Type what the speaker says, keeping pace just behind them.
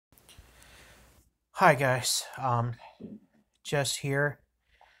Hi guys, Jess here.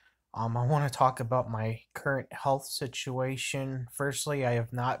 I want to talk about my current health situation. Firstly, I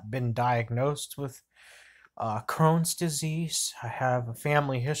have not been diagnosed with Crohn's disease. I have a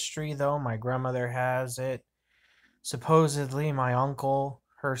family history though. My grandmother has it. Supposedly, my uncle,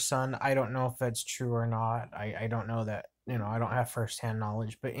 her son. I don't know if that's true or not. I don't know that. I don't have firsthand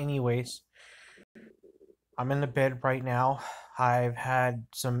knowledge. But anyways, I'm in the bed right now. I've had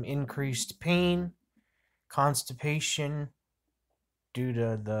some increased pain, constipation due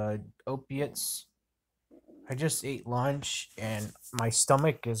to the opiates. I just ate lunch and my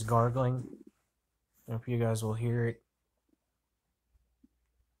stomach is gargling. I hope you guys will hear it.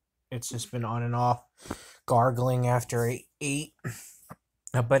 It's just been on and off gargling after I ate.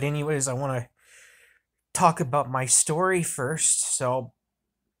 But anyways, I want to talk about my story first. So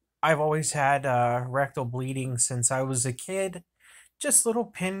I've always had rectal bleeding since I was a kid. Just little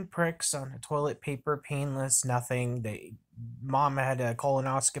pin pricks on the toilet paper, painless, nothing. Mom had a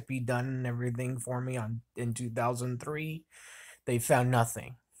colonoscopy done and everything for me in 2003. They found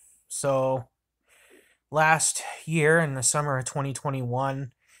nothing. So last year in the summer of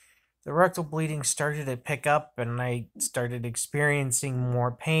 2021, the rectal bleeding started to pick up and I started experiencing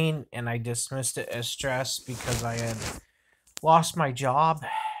more pain, and I dismissed it as stress because I had lost my job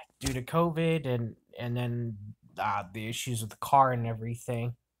due to COVID, and then the issues with the car and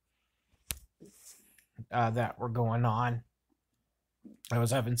everything that were going on. I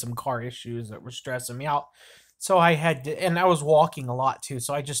was having some car issues that were stressing me out. So I had to, and I was walking a lot too,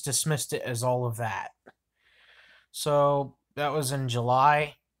 so I just dismissed it as all of that. So that was in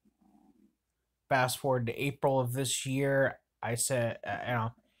July. Fast forward to April of this year, I said,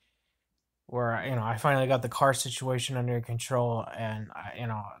 where I finally got the car situation under control, and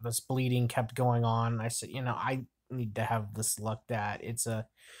this bleeding kept going on. I said, I need to have this looked at. It's a,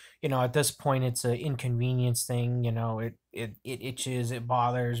 at this point, it's an inconvenience thing. It itches, it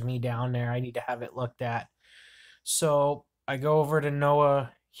bothers me down there. I need to have it looked at. So I go over to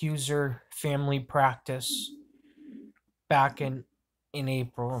Noah Huser Family Practice back in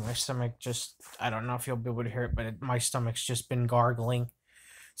April. My stomach just, I don't know if you'll be able to hear it, but my stomach's just been gargling.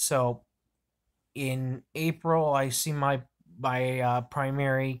 So in April, I see my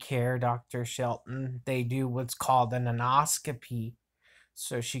primary care, Dr. Shelton. They do what's called an anoscopy.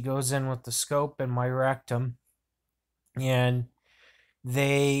 So she goes in with the scope in my rectum, and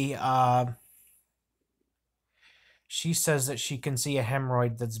they she says that she can see a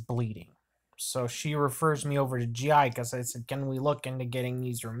hemorrhoid that's bleeding. So she refers me over to GI because I said, can we look into getting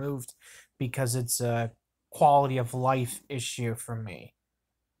these removed, because it's a quality of life issue for me.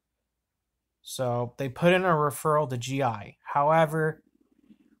 So they put in a referral to GI. However,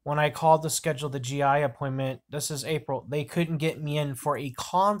 when I called to schedule the GI appointment, this is April, they couldn't get me in for a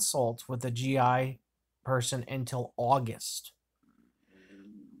consult with the GI person until August.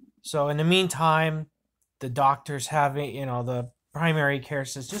 So in the meantime, the doctors have it, the primary care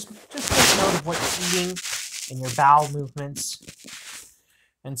says just take note of what you're eating and your bowel movements.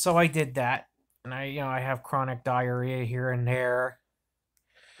 And so I did that. And I have chronic diarrhea here and there.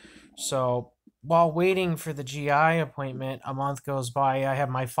 So while waiting for the GI appointment, a month goes by. I have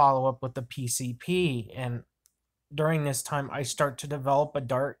my follow up with the PCP, and during this time, I start to develop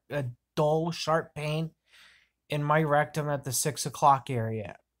a dull, sharp pain in my rectum at the 6 o'clock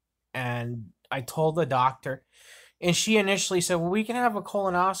area. And I told the doctor, and she initially said, "Well, we can have a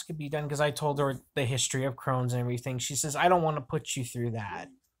colonoscopy done," because I told her the history of Crohn's and everything. She says, "I don't want to put you through that."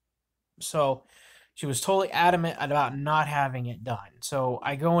 So she was totally adamant about not having it done. So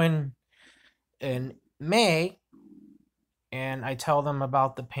I go in May and I tell them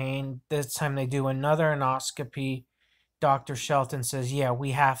about the pain. This time they do another endoscopy. Dr. Shelton says, "Yeah,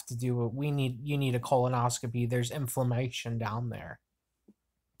 we have to do it. You need a colonoscopy. There's inflammation down there."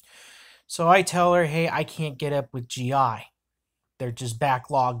 So I tell her, "Hey, I can't get up with GI. They're just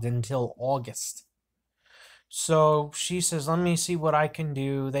backlogged until August." So she says, "Let me see what I can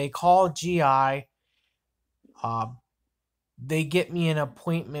do." They call GI. Uh, they get me an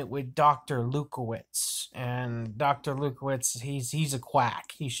appointment with Dr. Lukowitz, and Dr. Lukowitz, he's a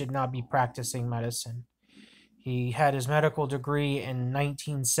quack. He should not be practicing medicine. He had his medical degree in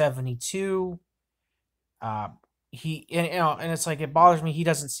 1972. He and it's like, it bothers me he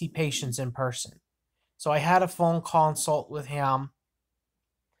doesn't see patients in person. So I had a phone consult with him,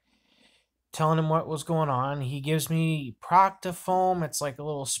 telling him what was going on. He gives me Proctofoam. It's like a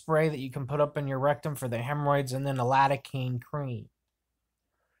little spray that you can put up in your rectum for the hemorrhoids, and then a lidocaine cream.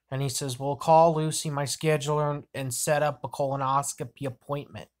 And he says, "Well, call Lucy, my scheduler, and set up a colonoscopy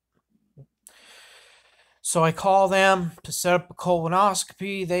appointment." So I call them to set up a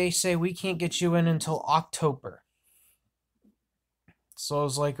colonoscopy. They say we can't get you in until October. So I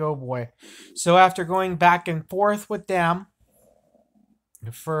was like, oh boy. So after going back and forth with them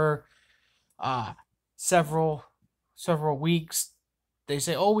for uh several weeks, they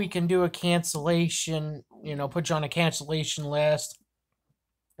say, oh, we can do a cancellation, put you on a cancellation list.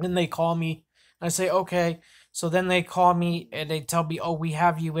 And they call me, and I say, okay. So then they call me and they tell me, oh, we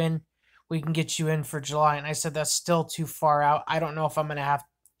have you in. We can get you in for July. And I said, that's still too far out. I don't know if I'm going to have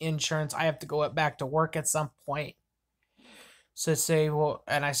insurance. I have to go back to work at some point. So say, well,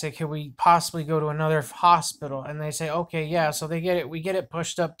 and I say, can we possibly go to another hospital? And they say, okay, yeah. So we get it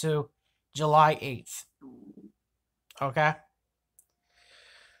pushed up to July 8th. Okay.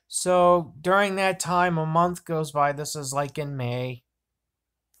 So during that time, a month goes by. This is like in May,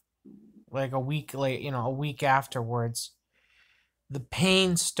 like a week late, a week afterwards. The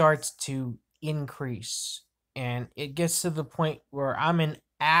pain starts to increase, and it gets to the point where I'm in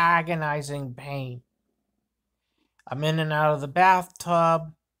agonizing pain. I'm in and out of the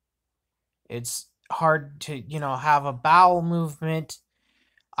bathtub. It's hard to, have a bowel movement.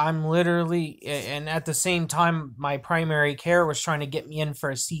 I'm literally, and at the same time, my primary care was trying to get me in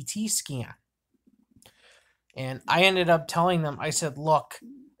for a CT scan. And I ended up telling them, I said, look,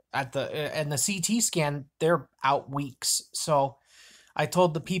 and the CT scan, they're out weeks. So I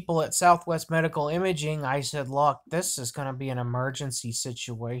told the people at Southwest Medical Imaging, I said, look, this is going to be an emergency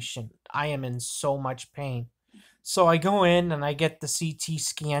situation. I am in so much pain. So I go in and I get the CT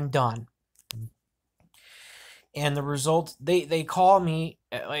scan done. And the results, they call me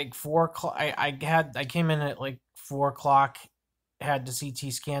at like 4 o'clock. I came in at like 4 o'clock, had the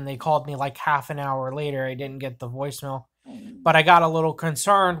CT scan. They called me like half an hour later. I didn't get the voicemail. But I got a little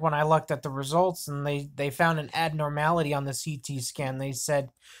concerned when I looked at the results, and they found an abnormality on the CT scan. They said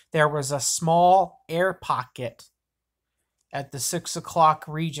there was a small air pocket at the 6 o'clock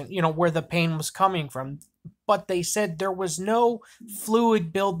region, where the pain was coming from. But they said there was no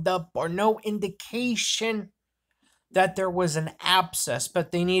fluid buildup or no indication that there was an abscess,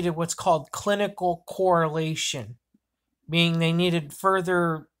 but they needed what's called clinical correlation, meaning they needed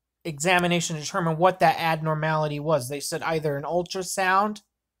further examination to determine what that abnormality was. They said either an ultrasound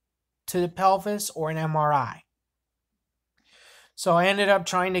to the pelvis or an MRI. So I ended up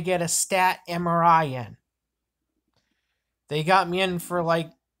trying to get a stat MRI in. They got me in for like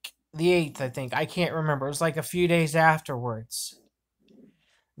the 8th, I think. I can't remember. It was like a few days afterwards.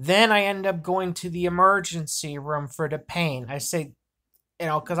 Then I ended up going to the emergency room for the pain. I say,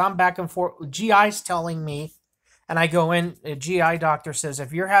 because I'm back and forth. GI's telling me, and I go in, a GI doctor says,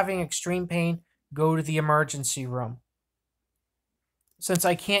 if you're having extreme pain, go to the emergency room. Since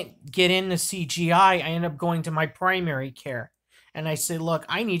I can't get in to see GI, I end up going to my primary care. And I say, look,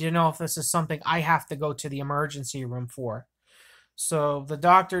 I need to know if this is something I have to go to the emergency room for. So the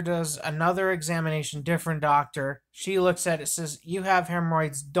doctor does another examination, different doctor. She looks at it, says, you have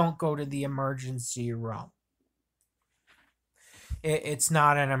hemorrhoids, don't go to the emergency room. It's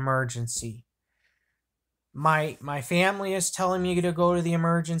not an emergency. My family is telling me to go to the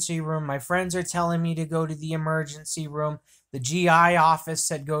emergency room. My friends are telling me to go to the emergency room. The GI office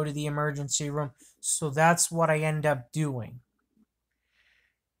said go to the emergency room. So that's what I end up doing.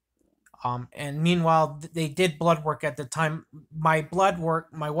 And meanwhile, they did blood work at the time. My blood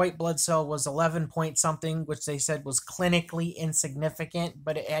work, my white blood cell was 11 point something, which they said was clinically insignificant,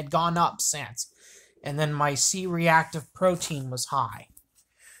 but it had gone up since. And then my C-reactive protein was high.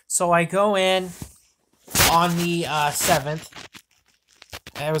 So I go in on the 7th.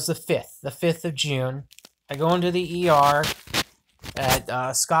 It was the 5th of June. I go into the ER at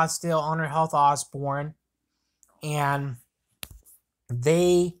Scottsdale Honor Health Osborne, and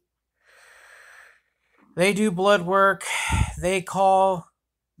they do blood work. They call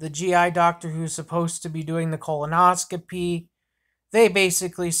the GI doctor who's supposed to be doing the colonoscopy. They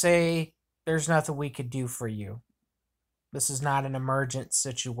basically say, there's nothing we could do for you. This is not an emergent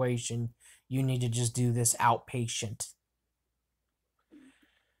situation. You need to just do this outpatient.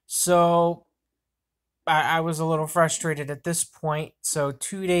 So I was a little frustrated at this point. So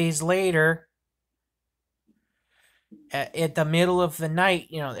 2 days later, at the middle of the night,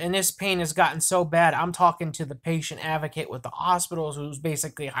 and this pain has gotten so bad, I'm talking to the patient advocate with the hospitals, who's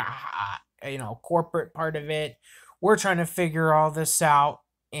basically, corporate part of it. We're trying to figure all this out.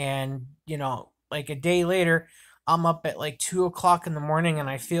 And, like a day later, I'm up at like 2 o'clock in the morning and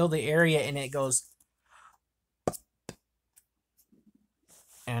I feel the area and it goes,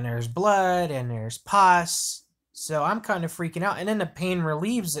 and there's blood and there's pus. So I'm kind of freaking out. And then the pain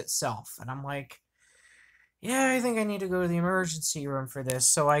relieves itself. And I'm like, yeah, I think I need to go to the emergency room for this.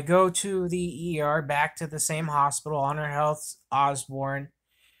 So I go to the ER, back to the same hospital, Honor Health, Osborne.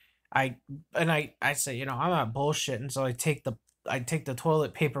 I I say, I'm not bullshitting, so I take the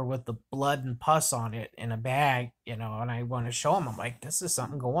toilet paper with the blood and pus on it in a bag, and I want to show them. I'm like, this is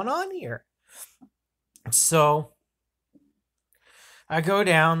something going on here. So I go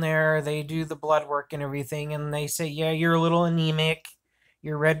down there, they do the blood work and everything, and they say, yeah, you're a little anemic.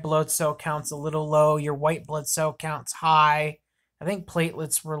 Your red blood cell count's a little low. Your white blood cell count's high. I think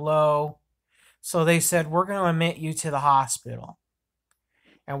platelets were low. So they said, we're going to admit you to the hospital.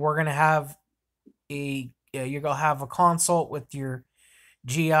 And we're going to have you're going to have a consult with your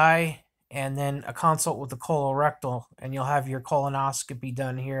GI and then a consult with the colorectal. And you'll have your colonoscopy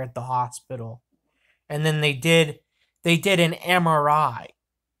done here at the hospital. And then they did an MRI.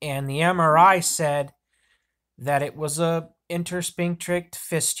 And the MRI said that it was a intersphincteric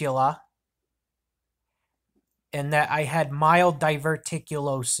fistula and that I had mild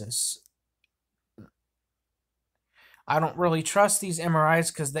diverticulosis. I don't really trust these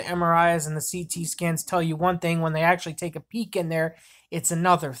MRIs because the MRIs and the CT scans tell you one thing. When they actually take a peek in there, it's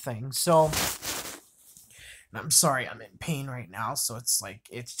another thing. So, I'm sorry, I'm in pain right now. So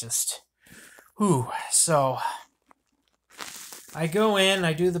it's just, whew. So, I go in,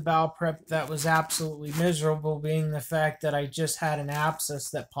 I do the bowel prep. That was absolutely miserable, being the fact that I just had an abscess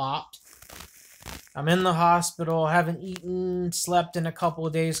that popped. I'm in the hospital, haven't eaten, slept in a couple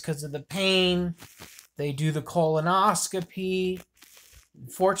of days because of the pain. They do the colonoscopy.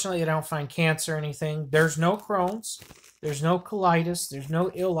 Fortunately, I don't find cancer or anything. There's no Crohn's. There's no colitis. There's no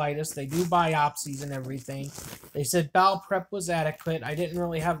ileitis. They do biopsies and everything. They said bowel prep was adequate. I didn't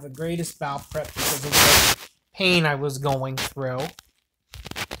really have the greatest bowel prep because of the pain I was going through.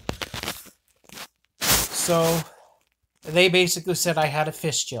 So they basically said I had a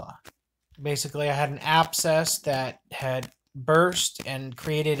fistula. Basically, I had an abscess that had burst and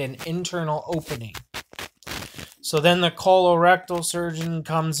created an internal opening. So then the colorectal surgeon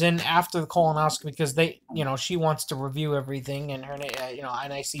comes in after the colonoscopy because she wants to review everything, and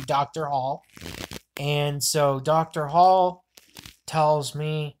and I see Dr. Hall. And so Dr. Hall tells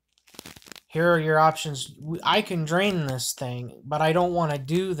me, here are your options. I can drain this thing, but I don't want to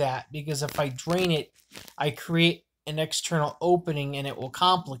do that because if I drain it, I create an external opening and it will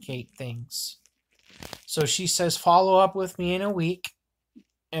complicate things. So she says, follow up with me in a week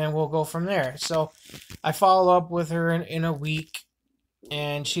and we'll go from there. So I follow up with her in a week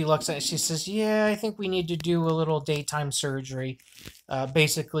and she looks at it. She says, yeah, I think we need to do a little daytime surgery.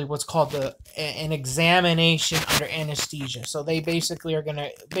 Basically what's called an examination under anesthesia. So they basically are going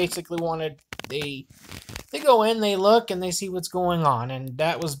to, they go in, they look, and they see what's going on. And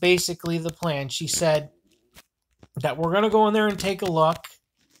that was basically the plan. She said that we're going to go in there and take a look.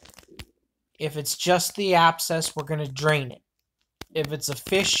 If it's just the abscess, we're going to drain it. If it's a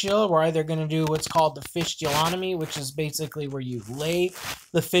fistula, we're either going to do what's called the fistulotomy, which is basically where you lay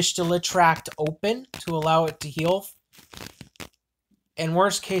the fistula tract open to allow it to heal. In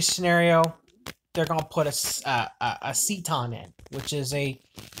worst case scenario, they're going to put a seton in, which is a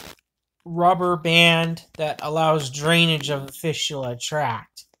rubber band that allows drainage of the fistula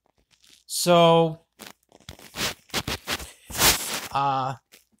tract. So,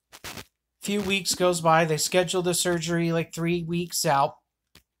 few weeks goes by. They schedule the surgery like 3 weeks out.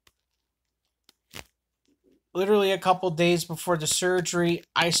 Literally a couple days before the surgery,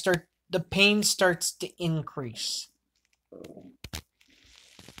 the pain starts to increase.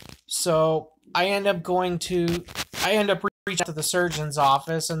 So I end up reaching out to the surgeon's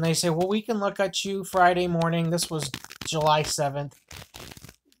office, and they say, well, we can look at you Friday morning. This was July 7th,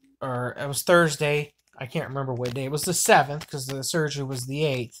 or it was Thursday. I can't remember what day. It was the 7th because the surgery was the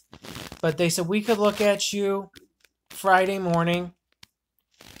 8th. But they said, we could look at you Friday morning.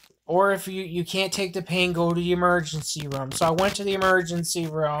 Or if you can't take the pain, go to the emergency room. So I went to the emergency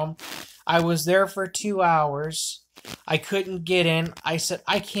room. I was there for 2 hours. I couldn't get in. I said,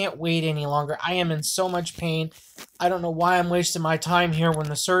 I can't wait any longer. I am in so much pain. I don't know why I'm wasting my time here when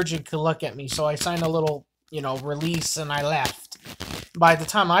the surgeon could look at me. So I signed a little, release and I left. By the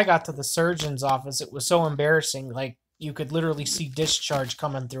time I got to the surgeon's office, it was so embarrassing. Like, you could literally see discharge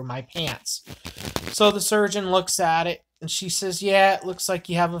coming through my pants. So the surgeon looks at it, and she says, yeah, it looks like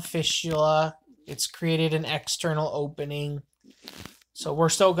you have a fistula. It's created an external opening. So we're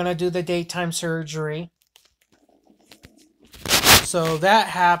still going to do the daytime surgery. So that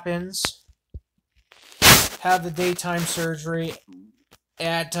happens. Have the daytime surgery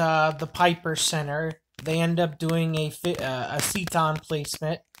at the Piper Center. They end up doing a seton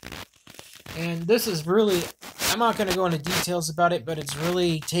placement. And this is really I'm not going to go into details about it, but it's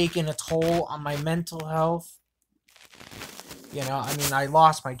really taken a toll on my mental health. You know, I mean, I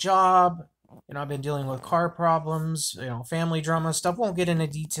lost my job. You know, I've been dealing with car problems, you know, family drama stuff. Won't get into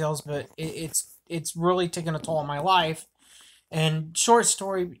details, but it's really taken a toll on my life. And short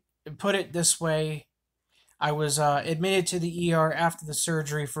story, put it this way, I was admitted to the ER after the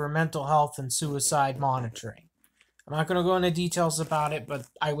surgery for mental health and suicide monitoring. I'm not going to go into details about it, but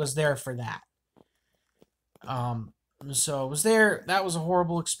I was there for that. So I was there. That was a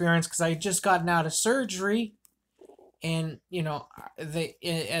horrible experience because I had just gotten out of surgery, and you know, they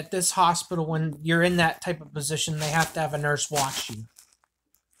at this hospital, when you're in that type of position, they have to have a nurse watch you.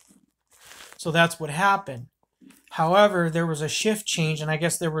 So that's what happened. However, there was a shift change, and I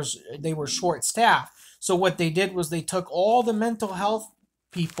guess they were short staffed. So what they did was they took all the mental health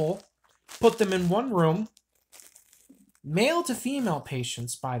people, put them in one room, male to female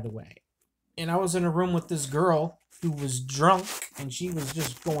patients, by the way. And I was in a room with this girl who was drunk, and she was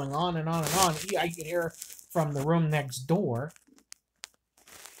just going on and on and on. I could hear her from the room next door.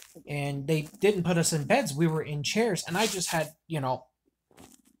 And they didn't put us in beds. We were in chairs, and I just had, you know,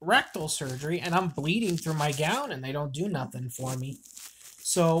 rectal surgery, and I'm bleeding through my gown, and they don't do nothing for me.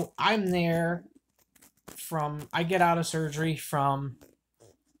 So I'm there I get out of surgery from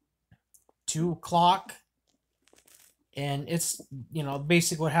 2 o'clock, and it's, you know,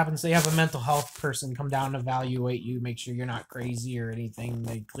 basically what happens, they have a mental health person come down and evaluate you, make sure you're not crazy or anything,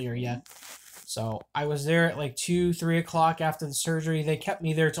 they clear you. So I was there at like 2, 3 o'clock after the surgery. They kept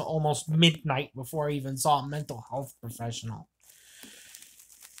me there till almost midnight before I even saw a mental health professional.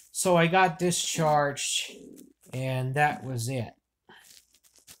 So I got discharged, and that was it.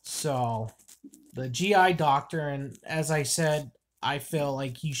 So the GI doctor, and as I said, I feel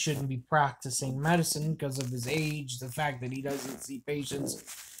like he shouldn't be practicing medicine because of his age, the fact that he doesn't see patients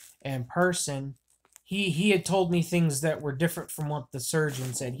in person. He had told me things that were different from what the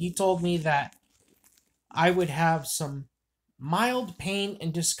surgeon said. He told me that I would have some mild pain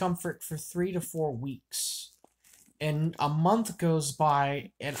and discomfort for 3 to 4 weeks. And a month goes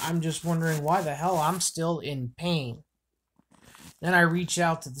by, and I'm just wondering why the hell I'm still in pain. Then I reach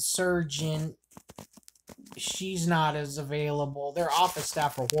out to the surgeon. She's not as available. Their office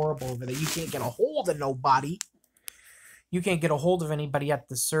staff are horrible over there. You can't get a hold of nobody. You can't get a hold of anybody at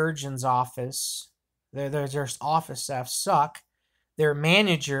the surgeon's office. Their office staff suck. Their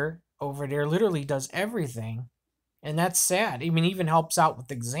manager over there literally does everything. And that's sad. I mean, even helps out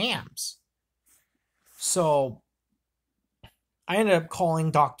with exams. So I ended up calling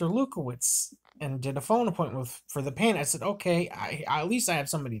Dr. Lukowitz and did a phone appointment for the pain. I said, okay, at least I have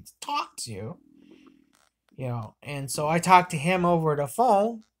somebody to talk to. You know, and so I talked to him over the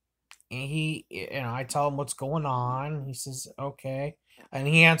phone, and I tell him what's going on. He says, okay. And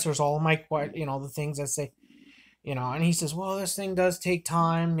he answers all of my, the things I say, and he says, well, this thing does take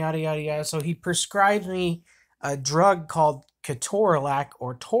time, yada, yada, yada. So he prescribed me a drug called Ketorolac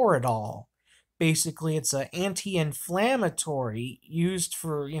or Toradol. Basically, it's an anti-inflammatory used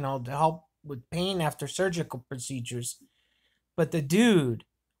for, to help with pain after surgical procedures. But the dude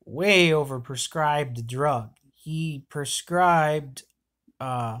way overprescribed the drug. He prescribed,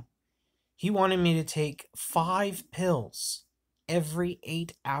 he wanted me to take 5 pills every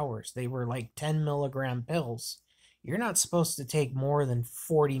 8 hours. They were like 10 milligram pills. You're not supposed to take more than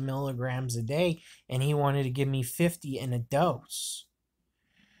 40 milligrams a day, and he wanted to give me 50 in a dose.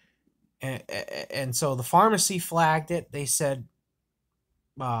 And so the pharmacy flagged it. They said,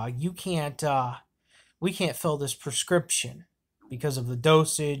 we can't fill this prescription because of the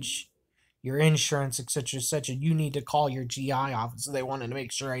dosage, your insurance, etc., etc. You need to call your GI office. So they wanted to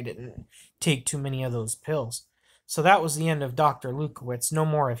make sure I didn't take too many of those pills. So that was the end of Dr. Lukowitz. No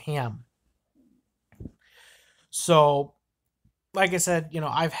more of him. So, like I said,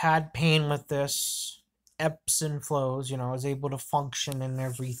 I've had pain with this, ebbs and flows. I was able to function and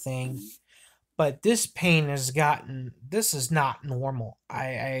everything. But this pain this is not normal.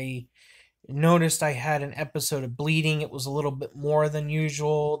 I noticed I had an episode of bleeding. It was a little bit more than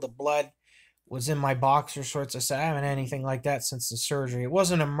usual. The blood was in my boxer shorts. I said, I haven't had anything like that since the surgery. It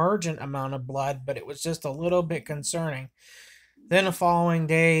wasn't an emergent amount of blood, but it was just a little bit concerning. Then the following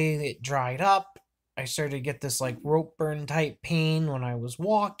day, it dried up. I started to get this like rope burn type pain when I was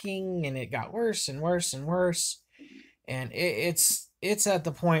walking, and it got worse and worse and worse. And it's at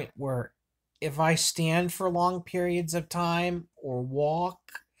the point where if I stand for long periods of time or walk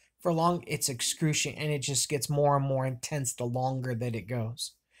for long, it's excruciating, and it just gets more and more intense the longer that it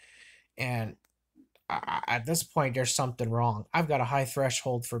goes. And at this point, there's something wrong. I've got a high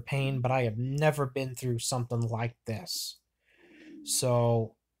threshold for pain, but I have never been through something like this.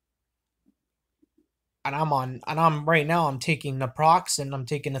 So I'm right now I'm taking naproxen. I'm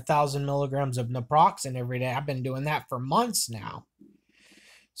taking 1,000 milligrams of naproxen every day. I've been doing that for months now.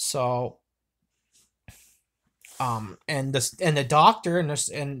 So, and the doctor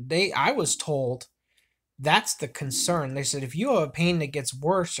I was told that's the concern. They said if you have a pain that gets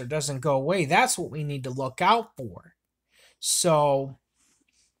worse or doesn't go away, that's what we need to look out for. So,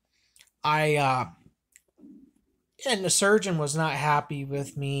 and the surgeon was not happy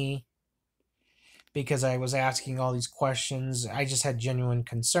with me because I was asking all these questions. I just had genuine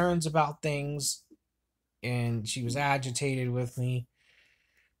concerns about things, and she was agitated with me.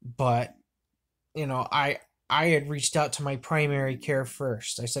 But, I had reached out to my primary care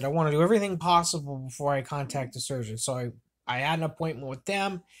first. I said, I want to do everything possible before I contact the surgeon. So I had an appointment with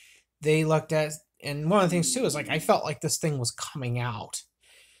them. They looked at, and one of the things too is like, I felt like this thing was coming out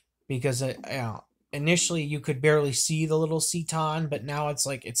because initially you could barely see the little seton, but now it's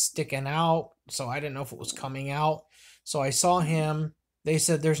like it's sticking out. So I didn't know if it was coming out. So I saw him. They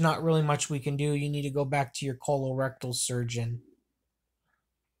said, there's not really much we can do. You need to go back to your colorectal surgeon.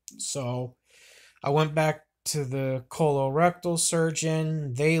 So I went back to the colorectal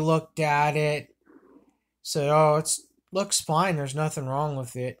surgeon. They looked at it, said, oh, it looks fine. There's nothing wrong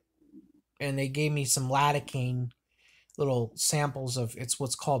with it. And they gave me some lidocaine, little samples of, it's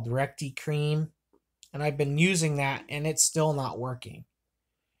what's called Recti cream. And I've been using that, and it's still not working.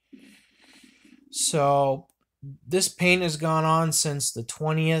 So this pain has gone on since the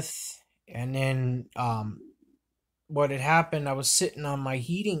 20th. And then what had happened, I was sitting on my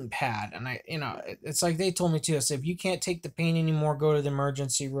heating pad, and it's like they told me to. I said, if you can't take the pain anymore, go to the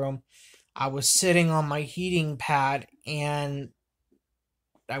emergency room. I was sitting on my heating pad, and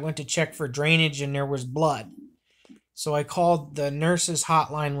I went to check for drainage, and there was blood. So I called the nurse's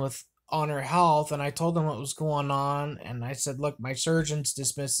hotline with Honor Health, and I told them what was going on, and I said, look, my surgeon's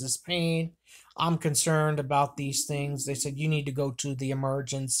dismissed this pain. I'm concerned about these things. They said, you need to go to the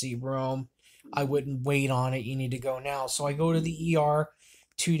emergency room. I wouldn't wait on it. You need to go now. So I go to the ER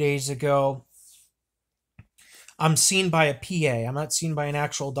 2 days ago. I'm seen by a PA. I'm not seen by an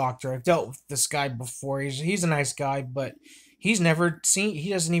actual doctor. I've dealt with this guy before. He's a nice guy, but he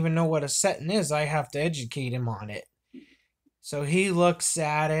doesn't even know what a seton is. I have to educate him on it. So he looks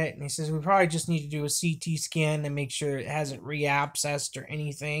at it and he says, we probably just need to do a CT scan to make sure it hasn't reabscessed or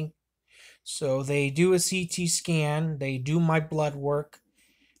anything. So they do a CT scan. They do my blood work.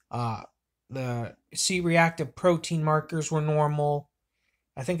 The C-reactive protein markers were normal.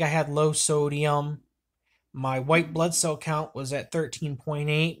 I think I had low sodium. My white blood cell count was at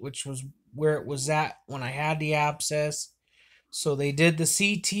 13.8, which was where it was at when I had the abscess. So they did the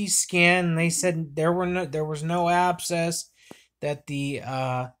CT scan, and they said there was no abscess, that the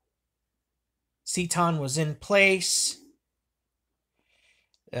seton was in place.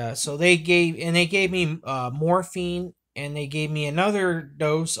 So they gave me morphine, and they gave me another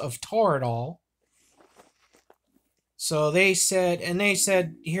dose of Toradol. So they said,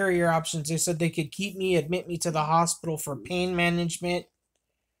 here are your options. They said they could admit me to the hospital for pain management,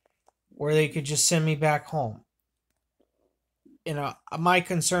 or they could just send me back home. My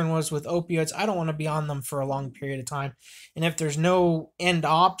concern was with opioids, I don't want to be on them for a long period of time. And if there's no end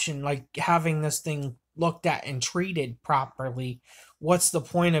option, like having this thing looked at and treated properly, what's the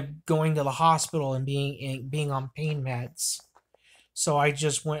point of going to the hospital and being on pain meds? So I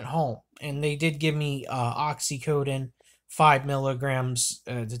just went home, and they did give me oxycodone 5 milligrams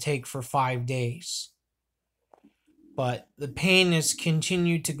to take for 5 days. But the pain has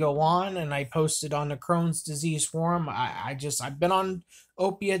continued to go on, and I posted on the Crohn's disease forum. I've been on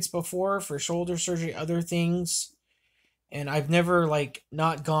opiates before for shoulder surgery, other things, and I've never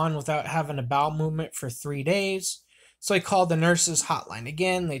not gone without having a bowel movement for 3 days. So I called the nurse's hotline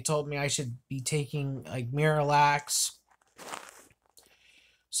again. They told me I should be taking Miralax.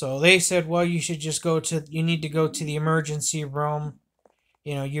 So they said, well, you need to go to the emergency room.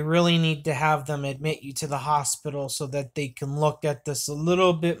 You really need to have them admit you to the hospital so that they can look at this a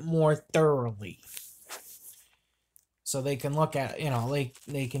little bit more thoroughly. So they can look at,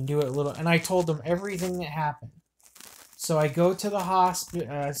 they can do it a little. And I told them everything that happened. So I go to the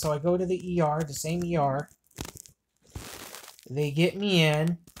hospital. So I go to the ER, the same ER. They get me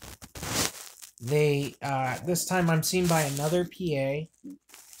in. This time I'm seen by another PA.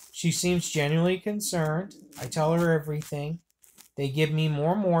 She seems genuinely concerned. I tell her everything. They give me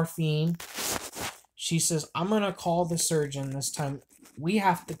more morphine. She says, I'm going to call the surgeon this time. We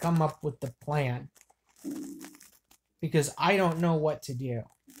have to come up with the plan, because I don't know what to do.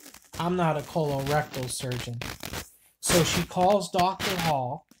 I'm not a colorectal surgeon. So she calls Dr.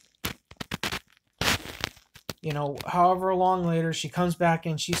 Hall. You know, however long later, she comes back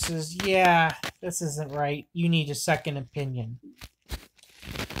and she says, yeah, this isn't right. You need a second opinion.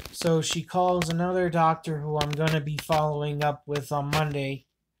 So she calls another doctor who I'm going to be following up with on Monday.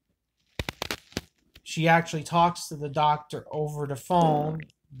 She actually talks to the doctor over the phone.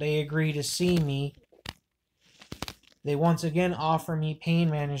 They agree to see me. They once again offer me pain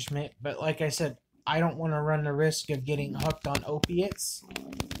management, but like I said, I don't want to run the risk of getting hooked on opiates.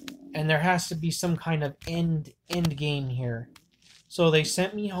 And there has to be some kind of end game here. So they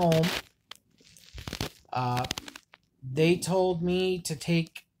sent me home. They told me to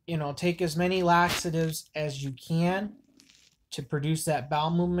take as many laxatives as you can to produce that bowel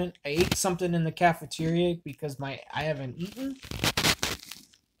movement. I ate something in the cafeteria because I haven't eaten.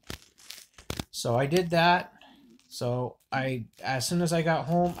 So I did that. So as soon as I got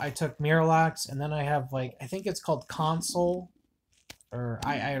home, I took Miralax, and then I have I think it's called Console, or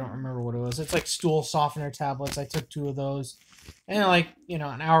I don't remember what it was. It's like stool softener tablets. I took 2 of those. And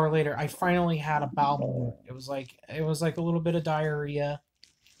an hour later, I finally had a bowel movement. It was like a little bit of diarrhea,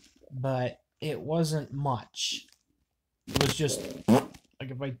 but it wasn't much. It was just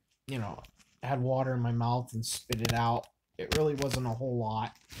like if I, had water in my mouth and spit it out. It really wasn't a whole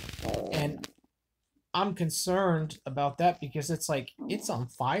lot. And I'm concerned about that because it's on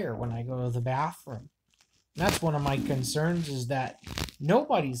fire when I go to the bathroom. And that's one of my concerns, is that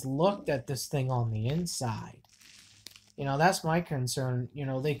nobody's looked at this thing on the inside. That's my concern.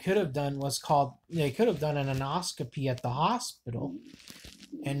 They could have done an anoscopy at the hospital.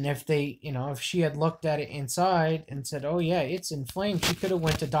 And if if she had looked at it inside and said, oh yeah, it's inflamed, she could have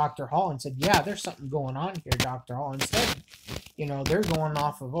went to Dr. Hall and said, yeah, there's something going on here, Dr. Hall. Instead, they're going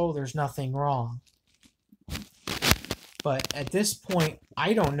off of, oh, there's nothing wrong. But at this point,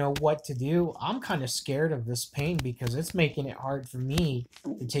 I don't know what to do. I'm kind of scared of this pain because it's making it hard for me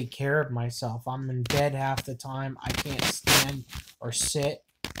to take care of myself. I'm in bed half the time. I can't stand or sit.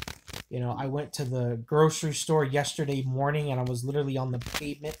 I went to the grocery store yesterday morning and I was literally on the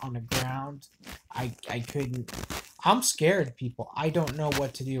pavement on the ground. I couldn't. I'm scared, people. I don't know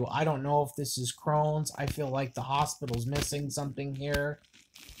what to do. I don't know if this is Crohn's. I feel like the hospital's missing something here.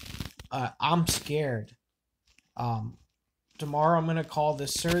 I'm scared. Tomorrow I'm going to call the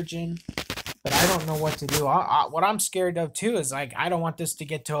surgeon, but I don't know what to do. What I'm scared of too is I don't want this to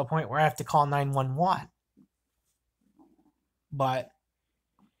get to a point where I have to call 911. But,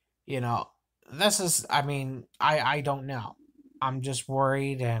 this is, I don't know. I'm just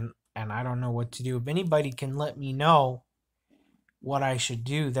worried and I don't know what to do. If anybody can let me know what I should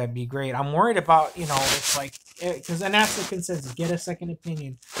do, that'd be great. I'm worried about, it's because, and that's the consensus, get a second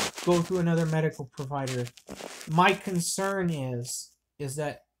opinion, go through another medical provider. My concern is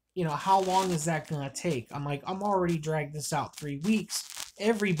that, how long is that going to take? I'm already dragged this out 3 weeks.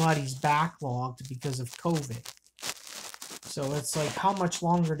 Everybody's backlogged because of COVID. So it's how much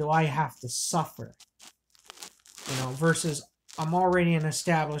longer do I have to suffer? Versus I'm already an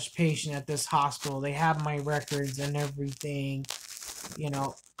established patient at this hospital. They have my records and everything.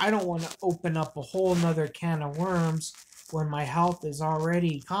 I don't want to open up a whole nother can of worms when my health is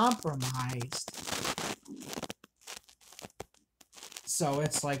already compromised. So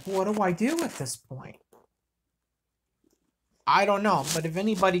it's what do I do at this point? I don't know, but if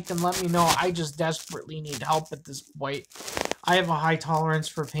anybody can let me know, I just desperately need help at this point. I have a high tolerance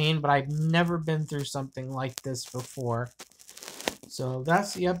for pain, but I've never been through something like this before. So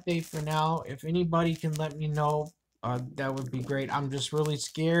that's the update for now. If anybody can let me know, that would be great. I'm just really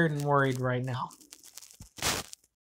scared and worried right now.